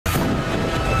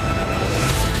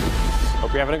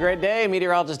Hope you're having a great day.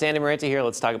 Meteorologist Andy Moranti here.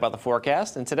 Let's talk about the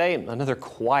forecast. And today, another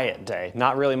quiet day.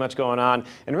 Not really much going on.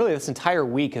 And really, this entire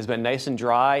week has been nice and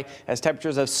dry as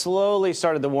temperatures have slowly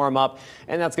started to warm up.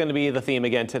 And that's going to be the theme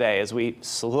again today as we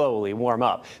slowly warm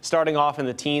up. Starting off in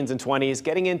the teens and 20s,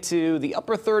 getting into the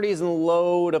upper 30s and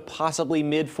low to possibly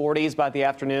mid 40s by the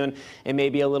afternoon. It may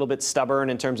be a little bit stubborn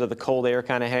in terms of the cold air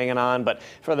kind of hanging on. But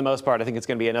for the most part, I think it's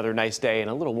going to be another nice day and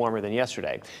a little warmer than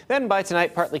yesterday. Then by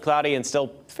tonight, partly cloudy and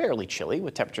still fairly chilly,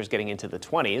 with temperatures getting into the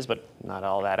 20s, but not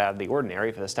all that out of the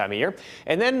ordinary for this time of year.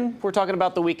 And then we're talking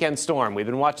about the weekend storm. We've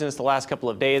been watching this the last couple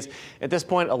of days. At this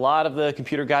point, a lot of the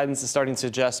computer guidance is starting to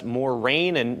suggest more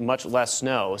rain and much less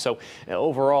snow. So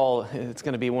overall, it's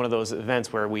going to be one of those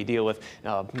events where we deal with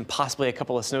possibly a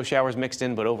couple of snow showers mixed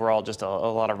in, but overall just a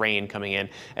lot of rain coming in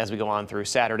as we go on through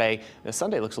Saturday.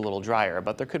 Sunday looks a little drier,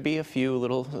 but there could be a few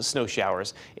little snow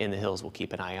showers in the hills. We'll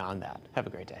keep an eye on that. Have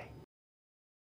a great day.